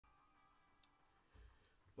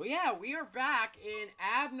Well, yeah, we are back in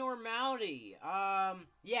Abnormality.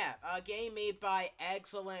 Yeah, a game made by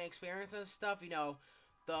Excellent Experiences and stuff.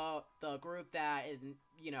 The group that is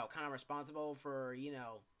kind of responsible for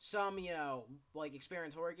some like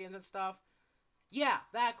experience horror games and stuff. Yeah,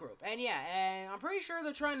 that group. And yeah, and I'm pretty sure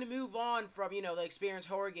they're trying to move on from the experience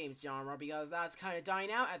horror games genre because that's kind of dying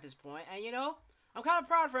out at this point. And I'm kind of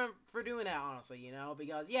proud for doing that, honestly.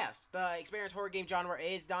 Because yes, the experience horror game genre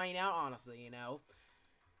is dying out, honestly.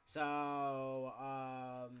 So,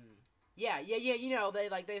 yeah,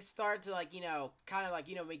 they start to, kind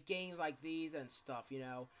of, make games like these and stuff.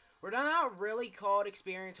 We're not really called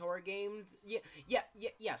experience horror games.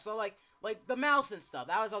 Yeah, so, like, the mouse and stuff,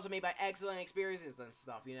 that was also made by Excellent Experiences and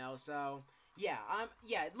stuff. So, yeah,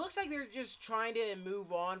 it looks like they're just trying to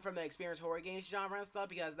move on from the experience horror games genre and stuff,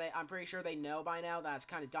 because I'm pretty sure they know by now that's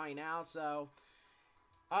kind of dying out, so...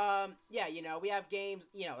 Yeah, we have games,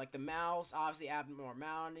 like the mouse, obviously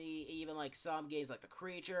Abnormality, even, like, some games like the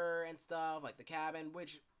creature and stuff, like the cabin,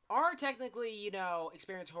 which are technically,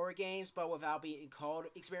 experience horror games, but without being called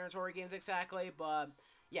experience horror games exactly, but,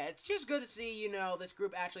 yeah, it's just good to see, this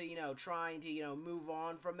group actually, trying to, move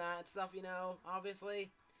on from that and stuff,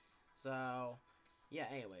 obviously, so... Yeah,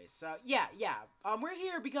 anyways, so, yeah, we're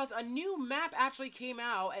here because a new map actually came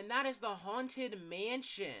out, and that is the Haunted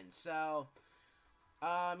Mansion, so...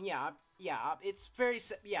 it's very,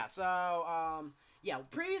 yeah, so, yeah,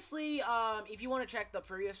 previously, if you want to check the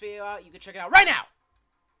previous video out, you can check it out right now!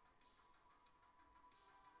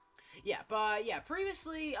 Yeah, but, yeah,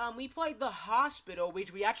 previously, we played the hospital,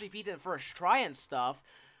 which we actually beat in the first try and stuff.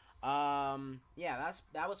 Yeah,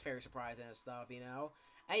 that was very surprising and stuff,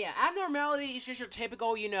 And yeah, Abnormality is just your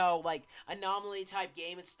typical, like, anomaly-type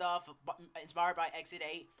game and stuff, inspired by Exit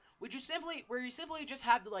 8. Where you simply just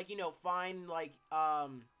have to, like, find, like,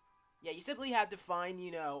 yeah, you simply have to find,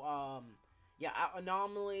 yeah,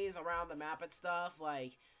 anomalies around the map and stuff,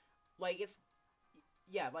 like, it's,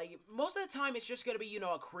 yeah, like, most of the time it's just gonna be,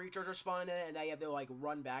 a creature just spawning in it, and then you have to, like,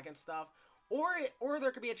 run back and stuff, or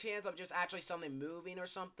there could be a chance of just actually something moving or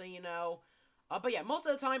something, but yeah, most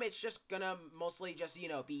of the time it's just gonna mostly just,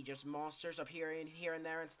 be just monsters appearing here and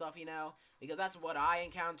there and stuff, because that's what I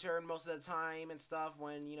encountered most of the time and stuff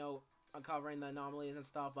when, uncovering the anomalies and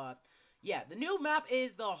stuff, but yeah, the new map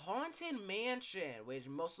is the Haunted Mansion, which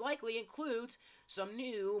most likely includes some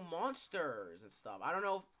new monsters and stuff. I don't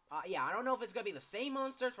know if it's gonna be the same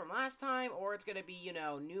monsters from last time, or it's gonna be,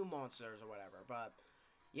 new monsters or whatever, but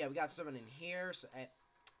yeah, we got someone in here, so,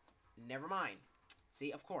 never mind.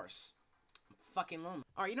 See, of course. Fucking lonely.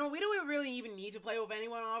 Alright, we don't really even need to play with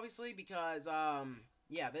anyone, obviously, because,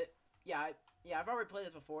 yeah, I've already played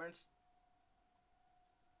this before, and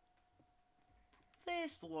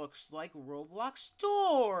this looks like Roblox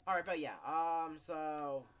Store! Alright, but yeah,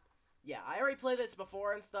 so, yeah, I already played this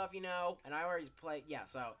before and stuff, and I already played, yeah,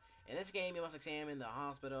 so, in this game, you must examine the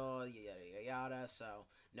hospital, yada, so,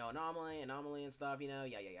 no anomaly and stuff,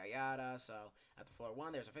 yada, so, at the floor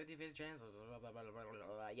 1, there's a 50-50 chance,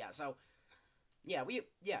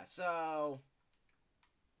 yeah, so,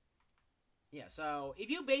 so, if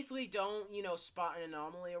you basically don't, spot an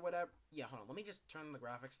anomaly or whatever, yeah, hold on, let me just turn the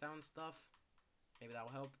graphics down and stuff, maybe that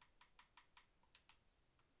will help.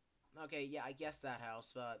 Okay, yeah, I guess that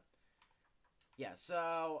helps, but, yeah,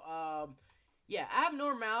 so, yeah,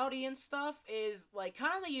 Abnormality and stuff is, like,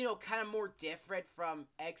 kind of, kind of more different from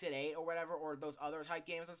Exit 8 or whatever, or those other type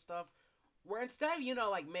games and stuff, where instead of,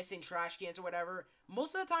 like, missing trash cans or whatever,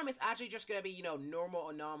 most of the time it's actually just gonna be, normal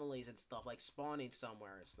anomalies and stuff, like spawning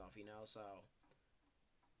somewhere and stuff, so,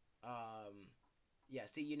 yeah,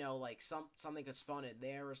 see, like, something could spawn in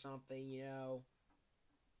there or something,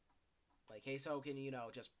 like, hey, so can,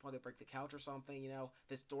 just probably break the couch or something,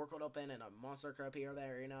 this door could open and a monster could appear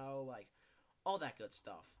there, like, all that good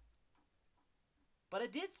stuff. But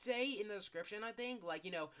it did say in the description, I think, like,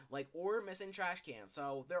 like, or missing trash cans.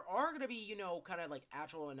 So, there are gonna be, kind of, like,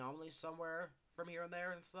 actual anomalies somewhere from here and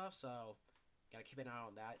there and stuff. So, gotta keep an eye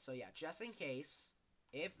on that. So, yeah, just in case,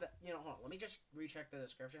 if, hold on, let me just recheck the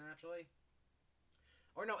description, actually.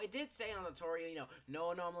 Or, no, it did say on the tutorial,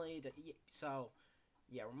 no anomaly, so,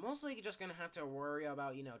 yeah, we're mostly just gonna have to worry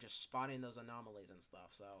about, just spotting those anomalies and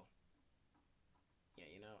stuff, so, yeah,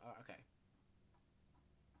 okay.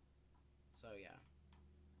 So, yeah.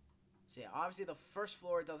 So yeah, obviously the first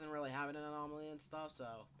floor doesn't really have an anomaly and stuff,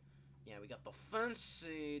 so yeah, we got the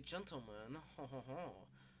fancy gentleman,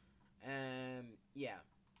 and yeah,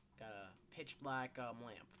 got a pitch black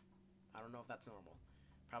lamp. I don't know if that's normal,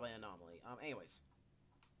 probably an anomaly. Anyways,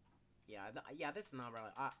 yeah, this is not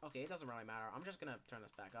really. Okay, it doesn't really matter. I'm just gonna turn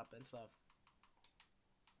this back up and stuff.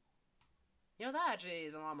 That actually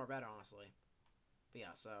is a lot more better, honestly. But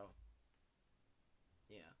yeah, so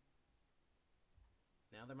yeah.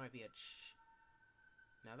 Now there might be a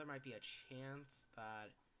chance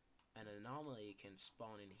that an anomaly can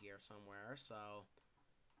spawn in here somewhere, so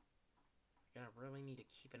you're gonna really need to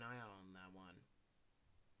keep an eye on that one.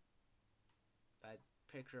 That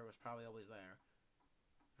picture was probably always there.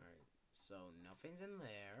 Alright, so nothing's in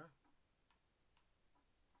there.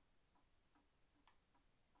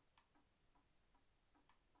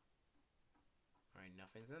 Alright,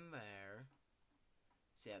 nothing's in there.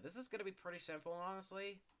 So yeah, this is gonna be pretty simple,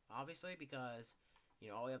 honestly. Obviously, because, you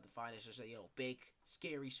know, all we have to find is just, you know, big,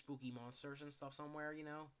 scary, spooky monsters and stuff somewhere, you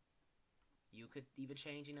know? You could even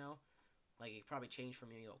change, you know? Like, it could probably change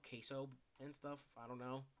from, you know, queso and stuff. I don't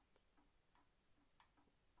know.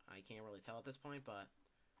 I can't really tell at this point, but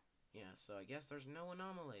yeah, so I guess there's no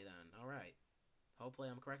anomaly then. Alright. Hopefully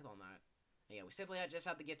I'm correct on that. And yeah, we simply just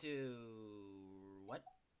have to get to... what?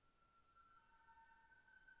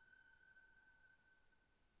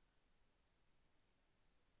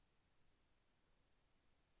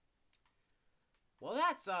 Well,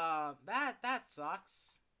 that's, that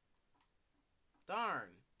sucks. Darn.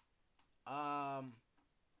 Huh.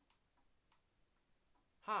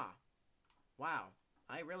 Wow.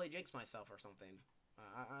 I really jinxed myself or something.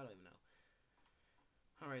 I don't even know.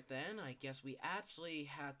 Alright then, I guess we actually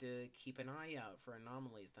had to keep an eye out for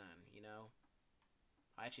anomalies then, you know?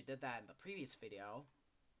 I actually did that in the previous video.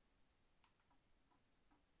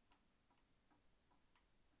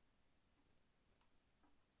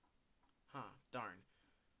 Huh, darn.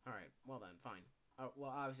 Alright, well then, fine.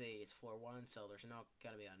 Well, obviously it's floor 1, so there's not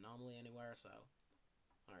gonna be an anomaly anywhere, so...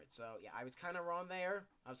 Alright, so, yeah, I was kind of wrong there.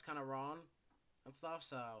 I was kind of wrong and stuff,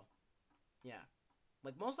 so... Yeah.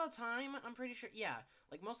 Like, most of the time, I'm pretty sure... Yeah,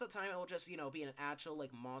 like, most of the time it will just, you know, be an actual,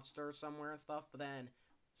 like, monster somewhere and stuff, but then...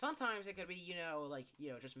 Sometimes it could be, you know, like, you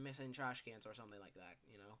know, just missing trash cans or something like that,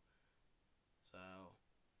 you know? So...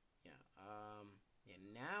 Yeah, yeah,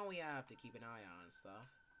 now we have to keep an eye on stuff.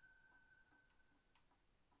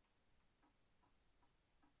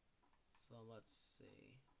 So let's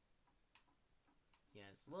see. Yeah,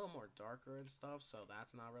 it's a little more darker and stuff, so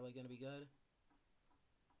that's not really going to be good.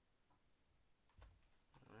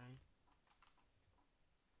 Alright.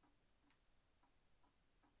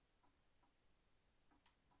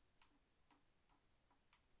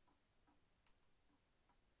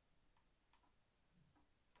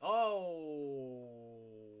 Oh!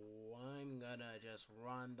 I'm gonna just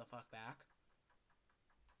run the fuck back.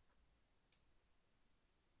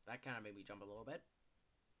 That kind of made me jump a little bit.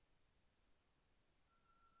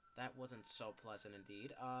 That wasn't so pleasant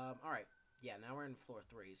indeed. Alright. Yeah, now we're in floor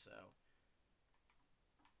 3, so...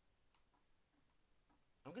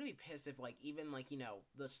 I'm gonna be pissed if, like, even, like, you know,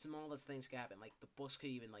 the smallest things could happen. Like, the books could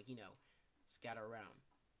even, like, you know, scatter around.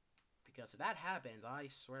 Because if that happens, I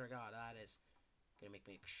swear to God, that is gonna make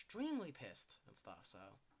me extremely pissed and stuff, so...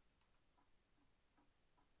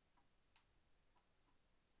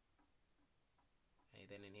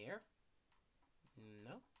 Anything in here?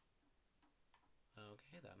 No?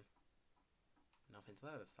 Okay, then. Nothing's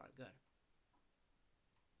there this time. Good.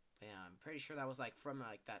 But yeah, I'm pretty sure that was, like, from,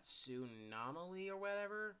 like, that Tsunami or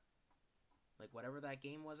whatever. Like, whatever that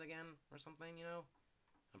game was again, or something, you know?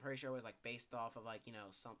 I'm pretty sure it was, like, based off of, like, you know,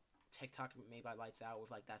 some TikTok made by Lights Out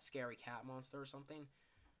with, like, that scary cat monster or something.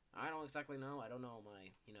 I don't exactly know. I don't know my,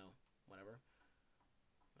 you know, whatever.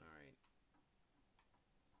 Alright.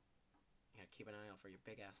 You gotta keep an eye out for your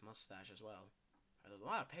big-ass mustache as well. There's a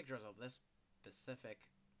lot of pictures of this specific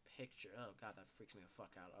picture. Oh, God, that freaks me the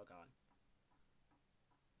fuck out. Oh, God.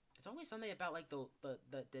 It's always something about, like,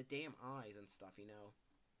 the damn eyes and stuff, you know?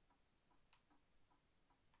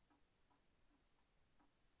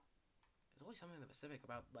 There's always something specific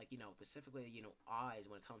about, like, you know, specifically, you know, eyes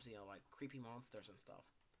when it comes to, you know, like, creepy monsters and stuff.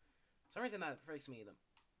 For some reason, that freaks me the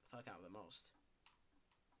fuck out the most.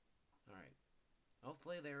 Alright.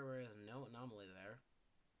 Hopefully there is no anomaly there.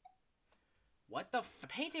 What the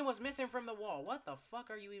painting was missing from the wall. What the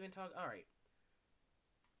fuck are you even talking? Alright.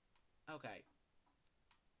 Okay.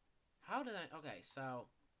 How did I... Okay, so...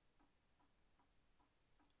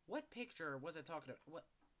 What picture was it talking about? What?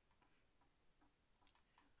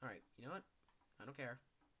 Alright, you know what? I don't care.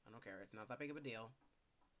 I don't care. It's not that big of a deal.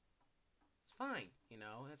 It's fine, you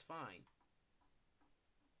know? It's fine.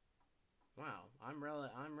 Wow, I'm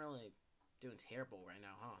really doing terrible right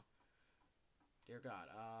now, huh? Dear God.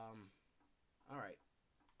 Alright.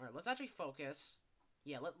 Alright, let's actually focus.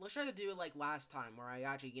 Yeah, let's try to do it like last time, where I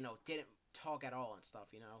actually, you know, didn't talk at all and stuff,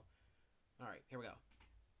 you know? Alright, here we go.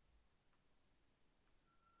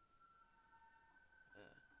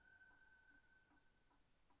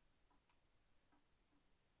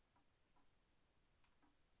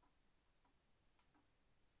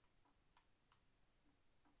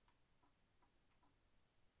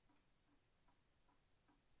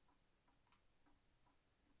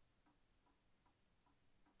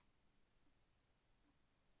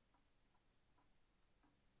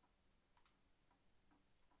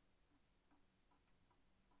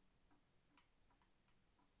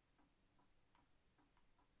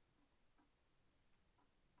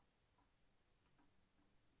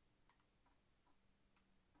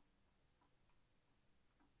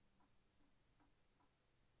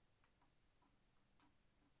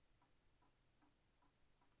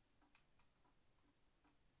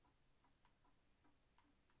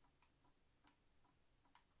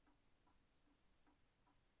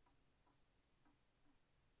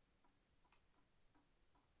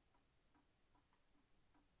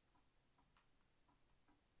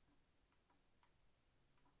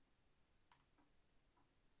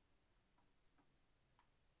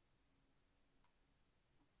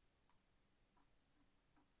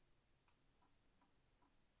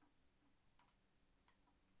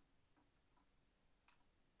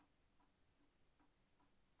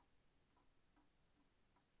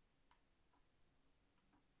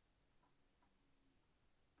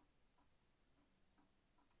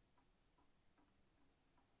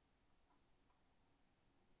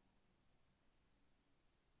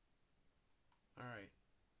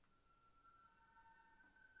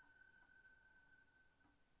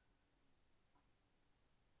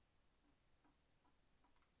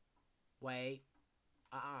 Wait.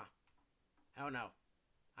 Oh no.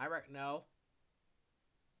 No.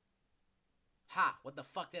 Ha! What the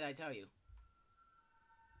fuck did I tell you?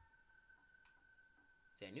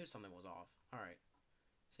 See, I knew something was off. Alright.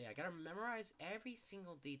 So yeah, I gotta memorize every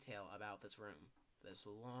single detail about this room. This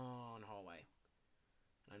long hallway.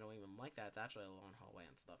 And I don't even like that it's actually a long hallway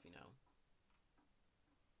and stuff, you know?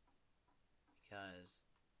 Because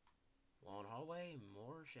long hallway,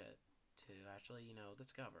 more shit to actually, you know,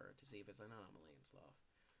 discover to see if it's an anomaly and stuff.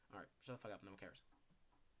 Alright, shut the fuck up, no one cares.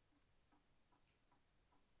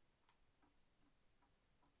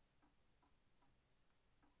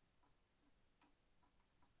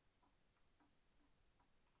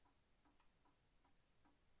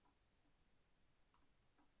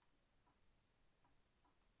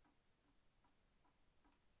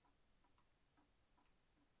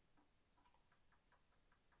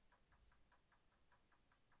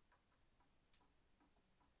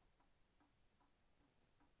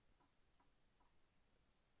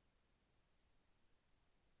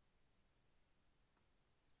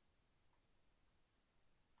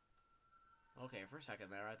 Okay, for a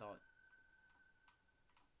second there, I thought...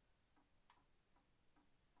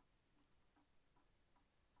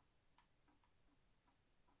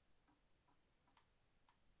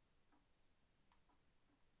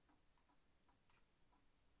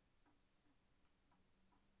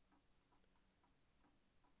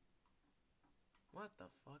 What the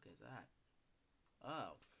fuck is that?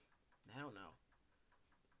 Oh. Hell no.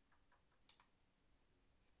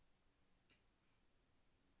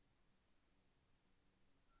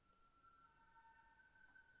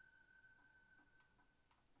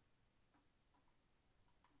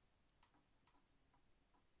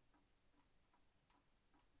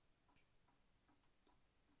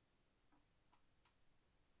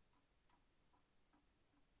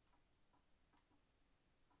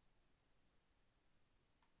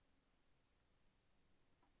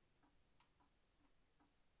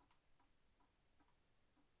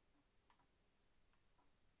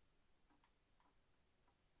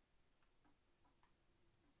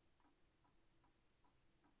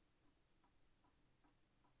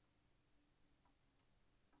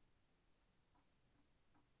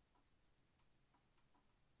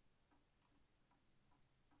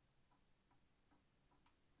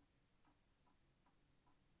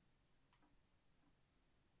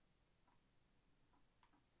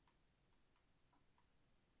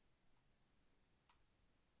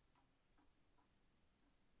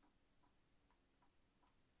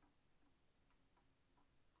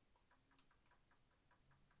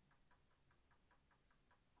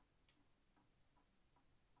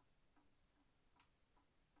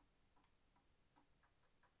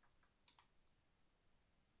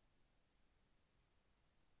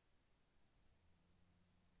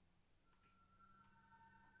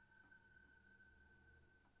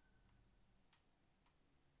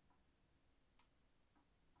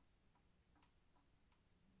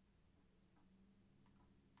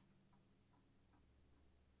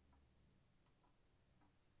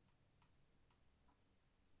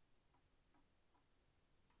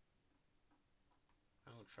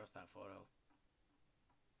 I don't trust that photo.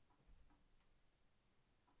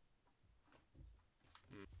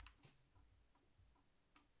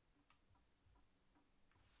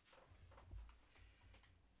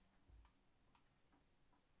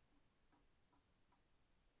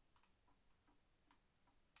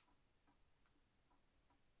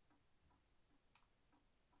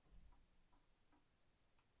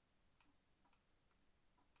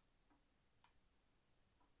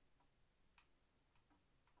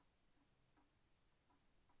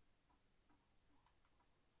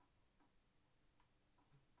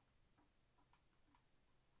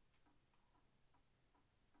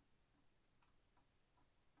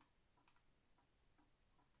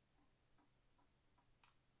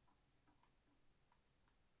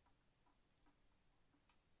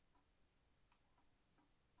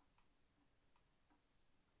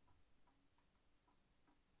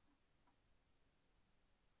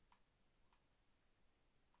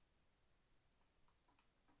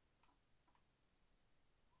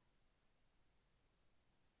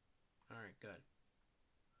 Alright, good.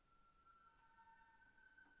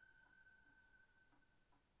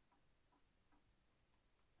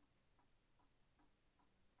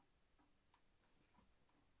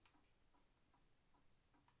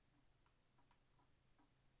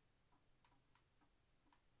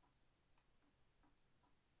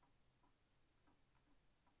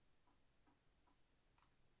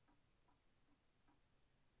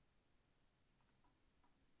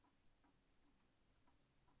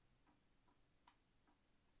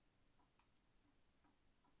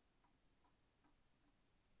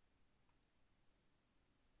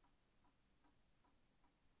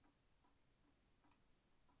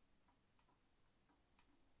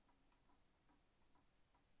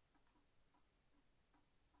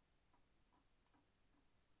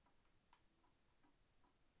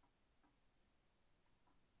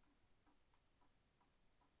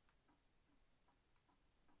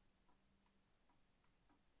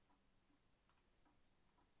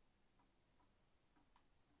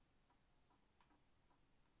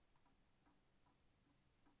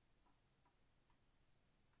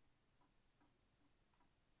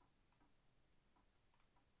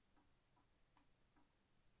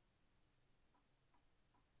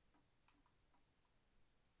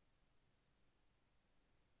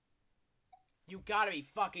 You gotta be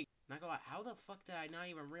fucking... Not gonna lie, how the fuck did I not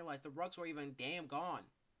even realize the rugs were even damn gone?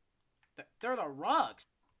 They're the rugs!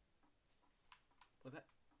 Was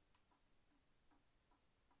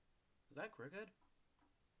that crooked?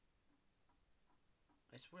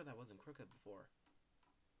 I swear that wasn't crooked before.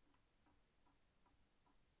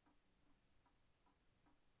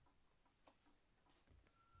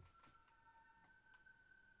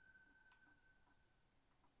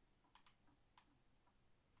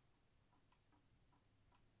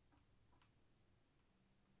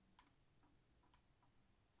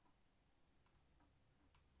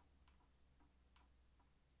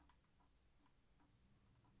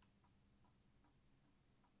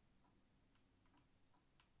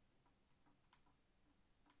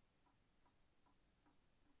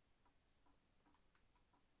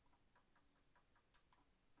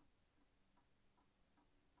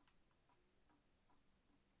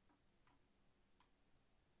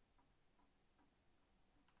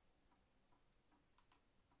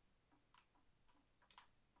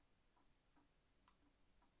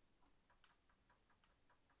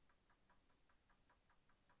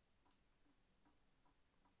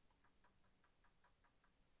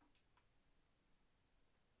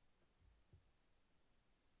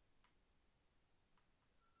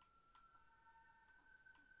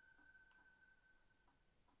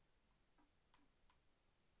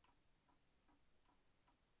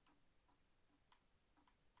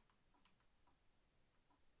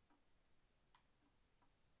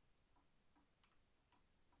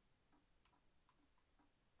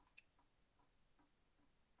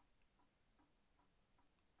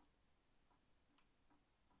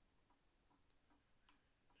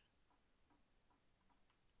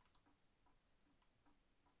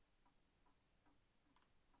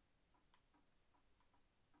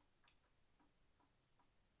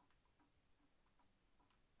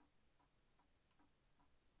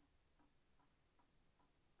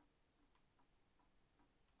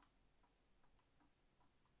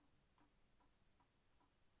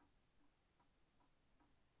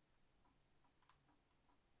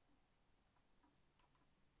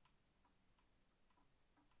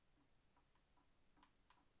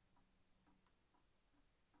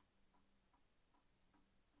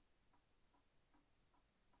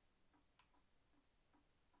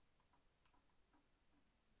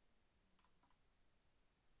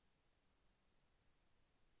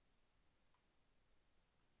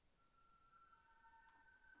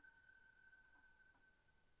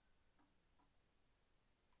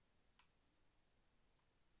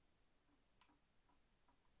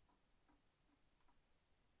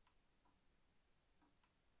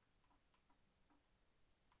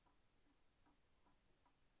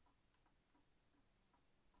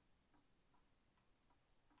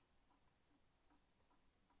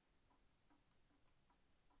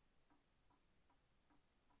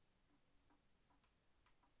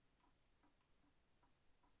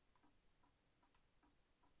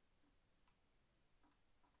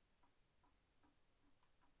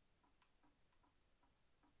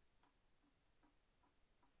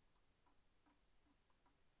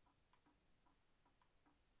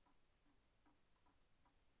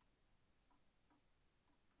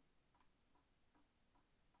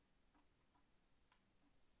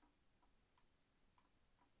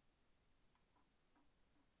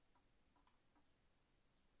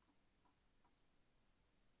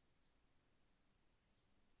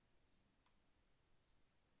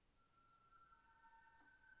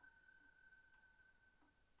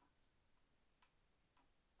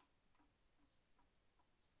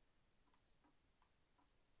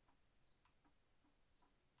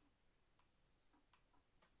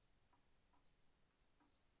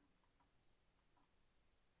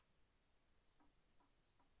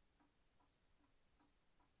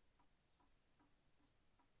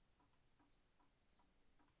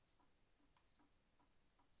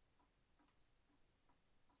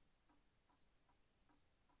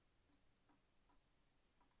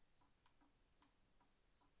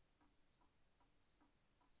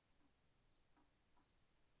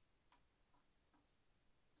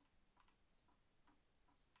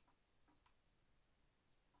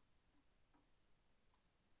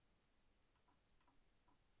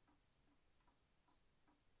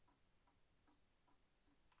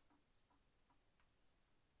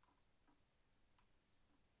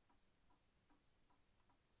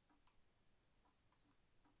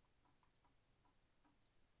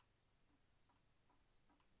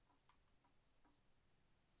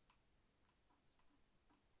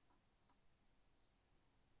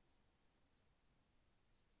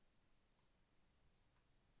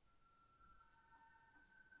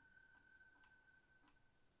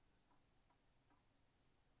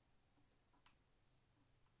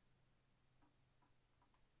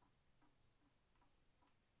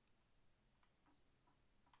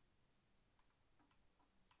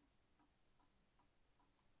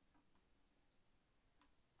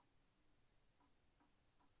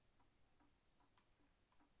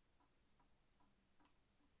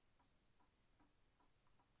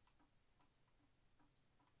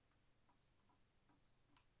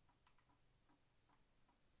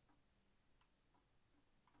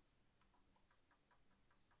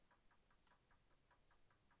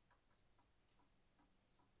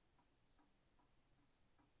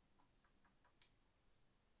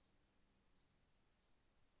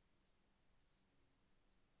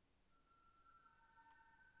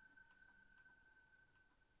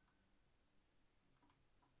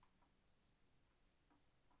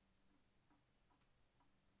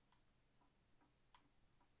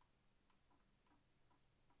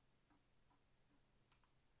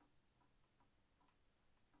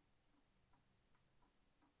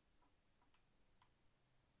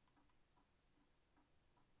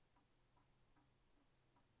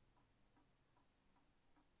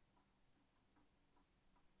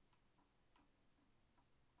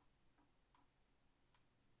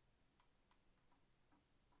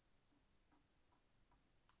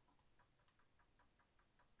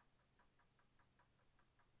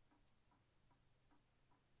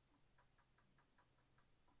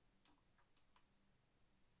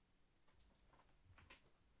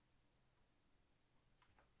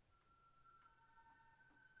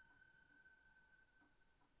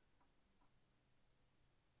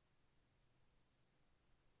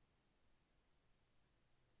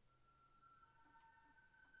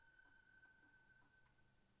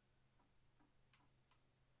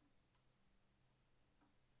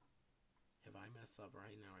 this up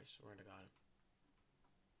right now, I swear to God.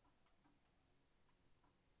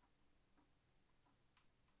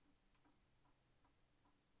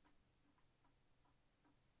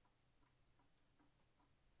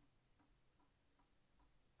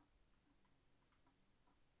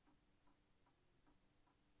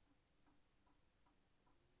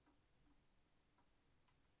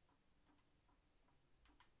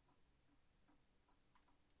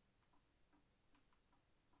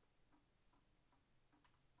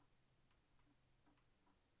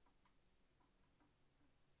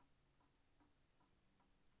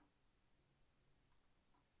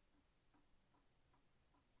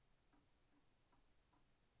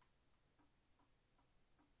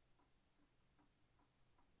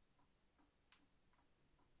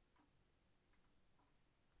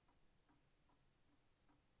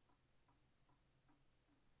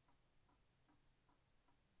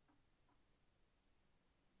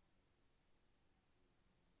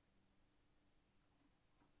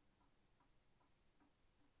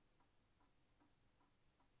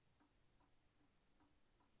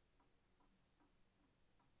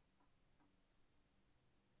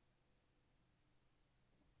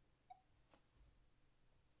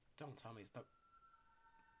 Don't tell me stuff.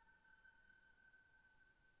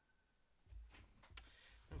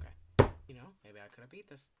 Okay. You know, maybe I could have beat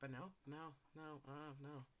this, but no. No.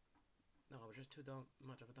 No, I was just too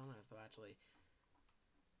much of a dumbass to actually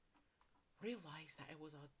realize that it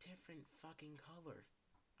was a different fucking color.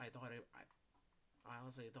 I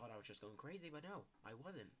honestly thought I was just going crazy, but no, I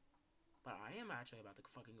wasn't. But I am actually about to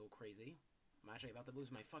fucking go crazy. I'm actually about to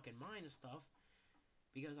lose my fucking mind and stuff.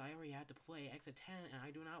 Because I already had to play Exit 10, and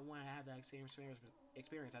I do not want to have that same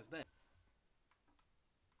experience as this.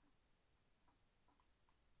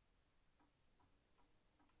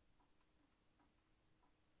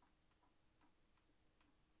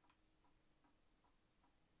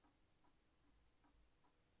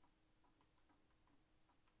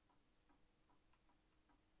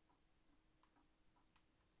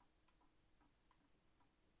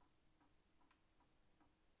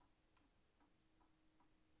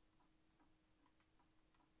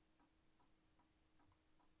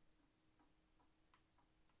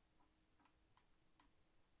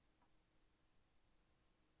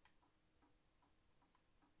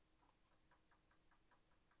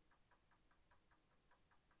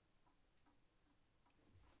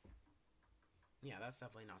 Yeah, that's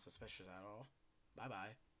definitely not suspicious at all.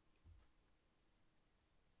 Bye-bye.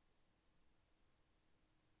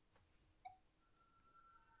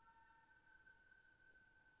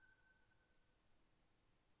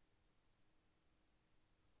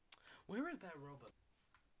 Where is that robot?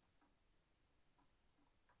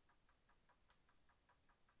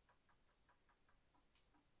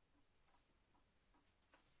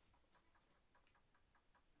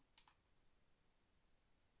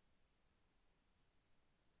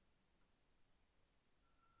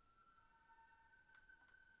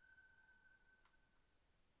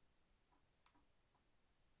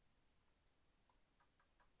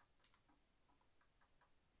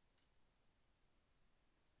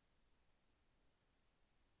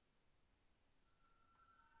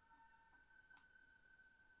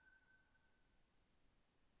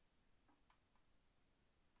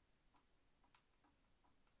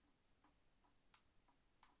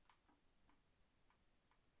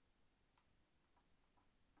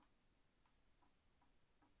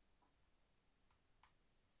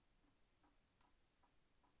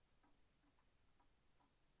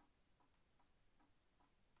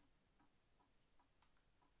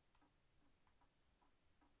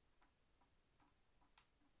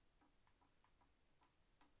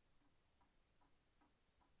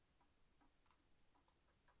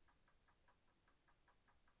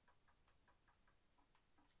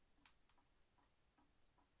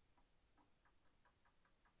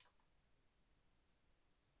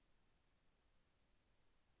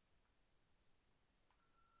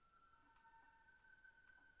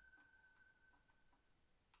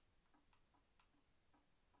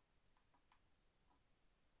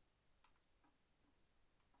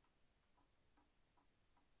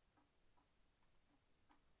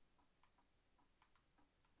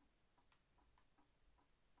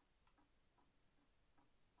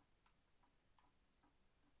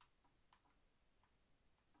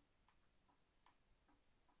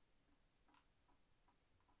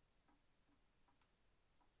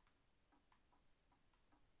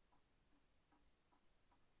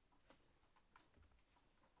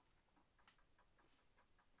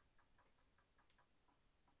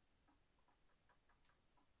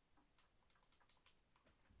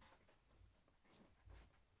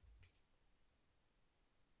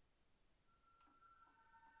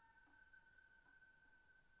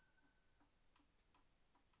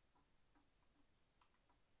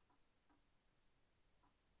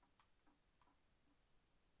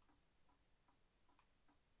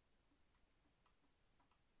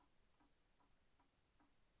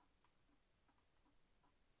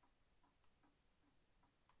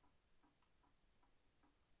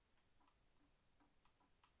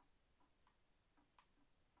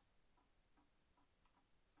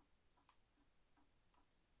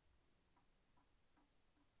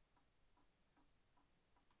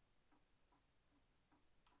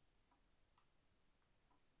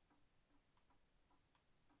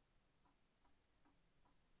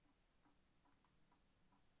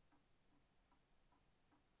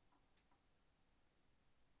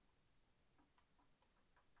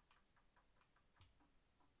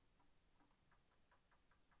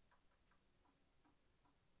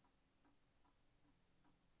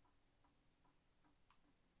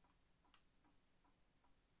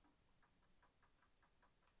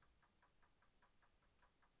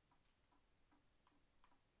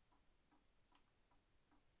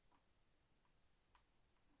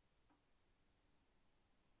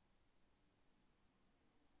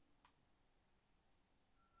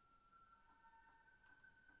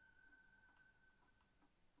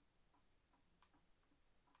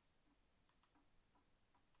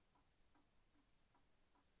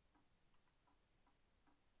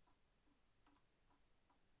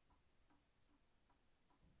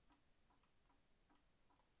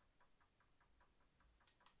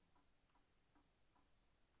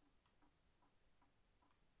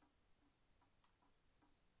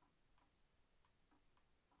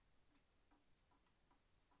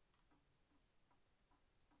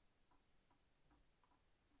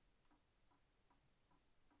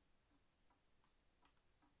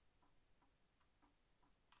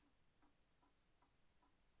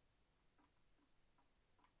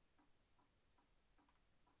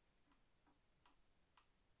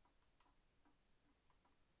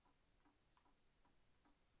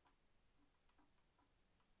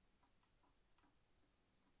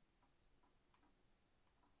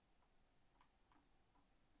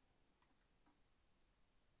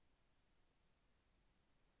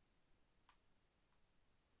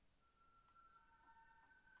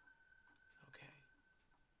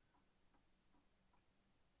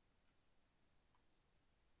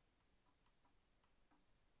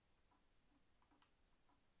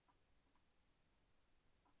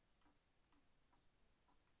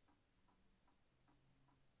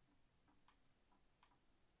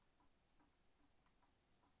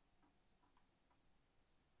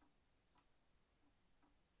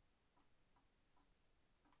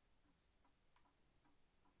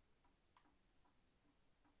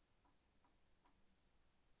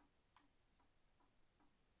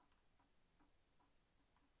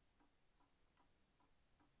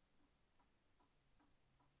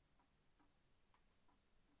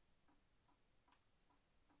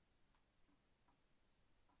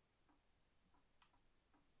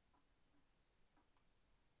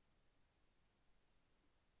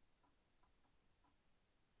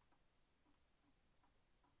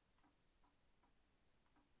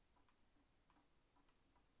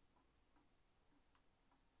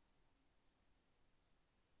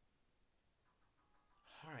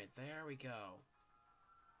 Alright, there we go.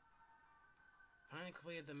 Finally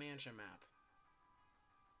completed the mansion map.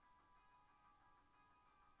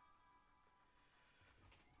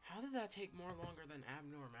 How did that take more longer than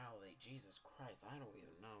Abnormality? Jesus Christ, I don't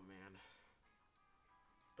even know, man.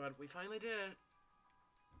 But we finally did it.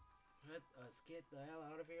 Let's get the hell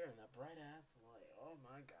out of here in that bright ass light. Oh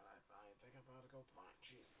my god, I think I'm about to go blind.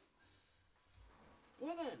 Jesus.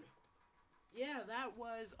 Well then, yeah, that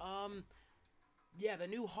was yeah, the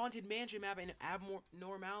new Haunted Mansion map in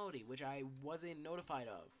Abnormality, which I wasn't notified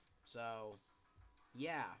of. So,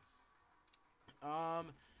 yeah.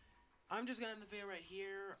 I'm just gonna end the video right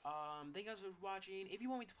here. Thank you guys for watching. If you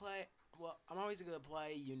want me to play, well, I'm always gonna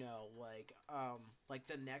play, you know, like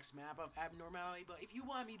the next map of Abnormality. But if you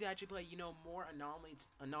want me to actually play, you know, more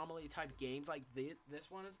anomaly type games like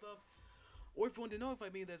this one and stuff, or if you want to notify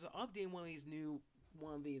me there's an update in one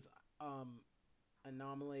of these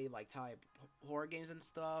anomaly like type horror games and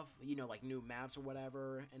stuff, you know, like new maps or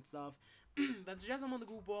whatever and stuff, then suggest I'm on the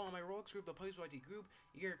Google wall on my Roblox group, the PuggyPugsonYT group.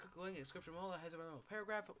 You can click the link in the description below that has a little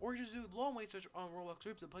paragraph, or just do long way search on Roblox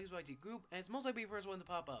groups, the PuggyPugsonYT group, and it's most likely the first one to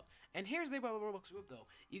pop up. And here's the thing about the Roblox group though,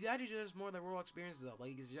 you guys suggest more than Roblox experiences though,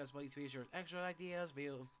 like you can suggest ways to feature extra ideas,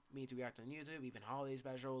 video me to react on YouTube, even holiday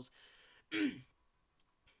specials.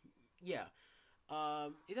 Yeah.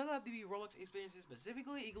 It doesn't have to be Roblox experiences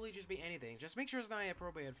specifically. It could just be anything. Just make sure it's not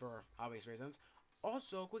appropriate for obvious reasons.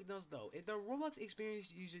 Also, quick notes though, if the Roblox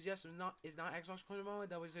experience you suggest is not Xbox port at the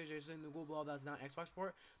moment, that was suggested in the Google blog that's not Xbox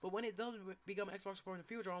port. But when it does become Xbox port in the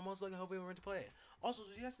future, I'll most likely help everyone to play it. Also,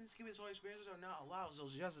 suggesting Skibidi Toilet experiences are not allowed, so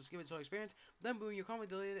suggest a Skibidi Toilet experience, then boom, your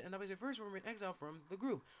comment deleted, and that was your first room in exile from the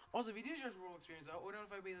group. Also, if you do suggest a Roblox experience though, or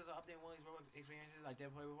notify me there's an update on one of these Roblox experiences I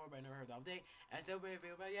did play before, but I never heard the update, and I still haven't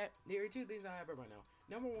feel about it yet, there are two things that happen right now.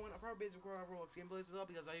 Number one, I'm probably busy recording Roblox Gameplays as well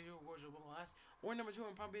because I usually record the last. Or number two,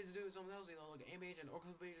 I'm probably busy doing something else, you know, like an animation or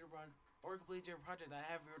complete your project that I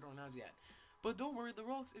haven't heard or announced yet. But don't worry, the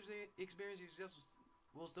Roblox experience you suggest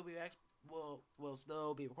will still be will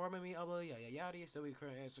still be recorded by me, upload, yada yada, still be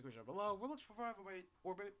current description below. Roblox provide for my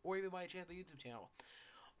or even my channel YouTube channel.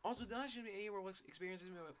 Also, do not should be any Roblox experiences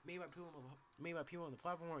made by people on the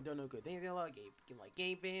platform or don't know good things in a lot like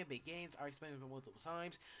game fan, big games. I explained it multiple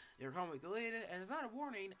times. They're commonly deleted, and it's not a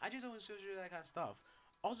warning. I just don't want to show you that kind of stuff.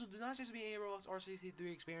 Also, do not just be any Roblox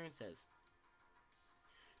RCC3 experiences.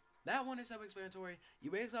 That one is self-explanatory.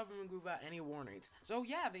 You may yourself from a group without any warnings. So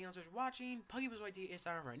yeah, thank you guys for watching. PuggyPugsonYT is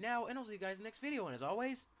signing right now, and I'll see you guys in the next video. And as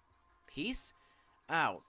always, peace out.